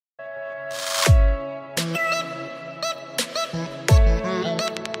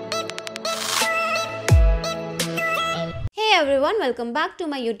everyone, welcome back to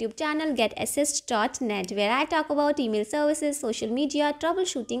my YouTube channel GetAssist.net, where I talk about email services, social media,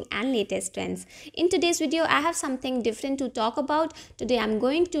 troubleshooting and latest trends. In today's video, I have something different to talk about. Today I'm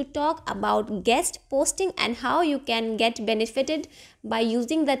going to talk about guest posting and how you can get benefited by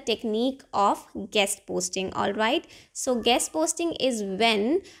using the technique of guest posting. Alright, so guest posting is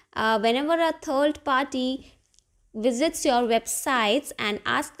whenever a third party visits your websites and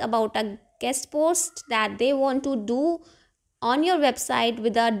asks about a guest post that they want to do on your website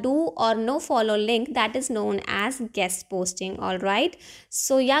with a do or no follow link, that is known as guest posting. All right,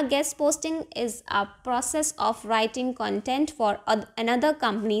 so yeah, guest posting is a process of writing content for another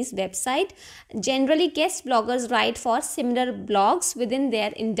company's website. Generally, guest bloggers write for similar blogs within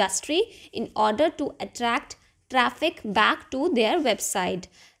their industry in order to attract traffic back to their website.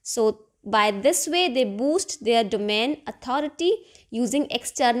 So by this way, they boost their domain authority using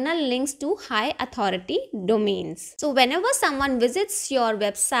external links to high authority domains. So whenever someone visits your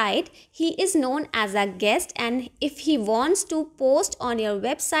website, he is known as a guest, and if he wants to post on your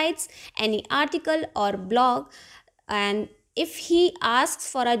websites any article or blog, and if he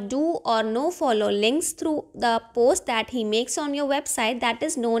asks for a do or no follow links through the post that he makes on your website, that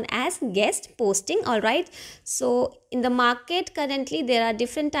is known as guest posting. All right, so in the market currently there are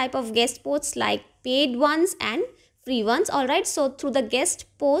different type of guest posts like paid ones and free ones. All right, so through the guest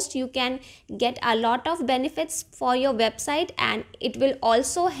post you can get a lot of benefits for your website, and it will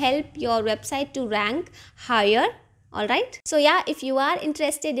also help your website to rank higher. Alright, so yeah, if you are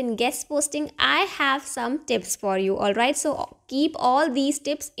interested in guest posting, I have some tips for you. Alright, so keep all these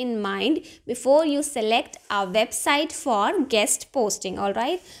tips in mind before you select a website for guest posting.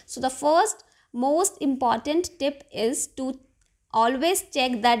 Alright, so the first most important tip is to always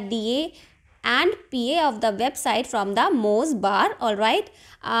check the DA and PA of the website from the Moz bar. Alright,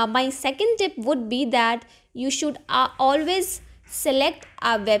 my second tip would be that you should always select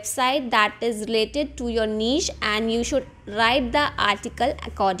a website that is related to your niche, and you should write the article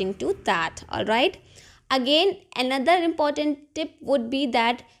according to that. All right, again, another important tip would be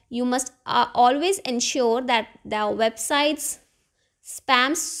that you must always ensure that the website's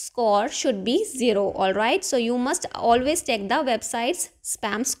spam score should be 0. All right, so you must always check the website's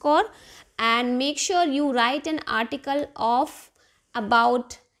spam score and make sure you write an article of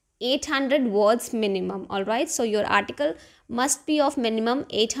about 800 words minimum. All right, so your article must be of minimum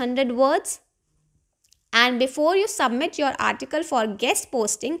 800 words. And before you submit your article for guest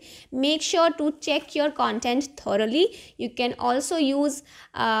posting, make sure to check your content thoroughly. You can also use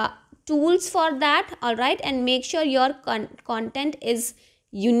tools for that. All right, and make sure your content is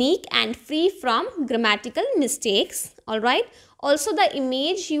unique and free from grammatical mistakes. All right, also the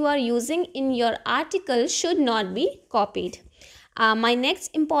image you are using in your article should not be copied. My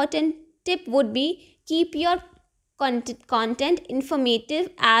next important tip would be keep your content informative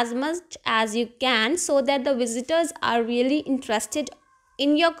as much as you can, so that the visitors are really interested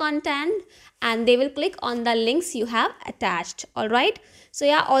in your content and they will click on the links you have attached. All right, so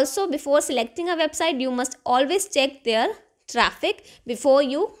yeah, also before selecting a website, you must always check their traffic before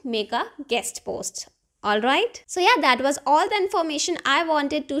you make a guest post. Alright, so yeah, that was all the information I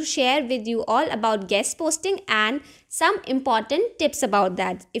wanted to share with you all about guest posting and some important tips about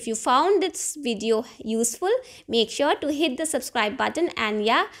that. If you found this video useful, make sure to hit the subscribe button, and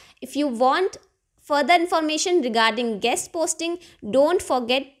yeah, if you want further information regarding guest posting, don't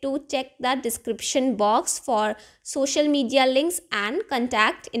forget to check the description box for social media links and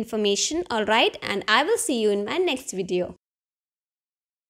contact information. Alright, and I will see you in my next video.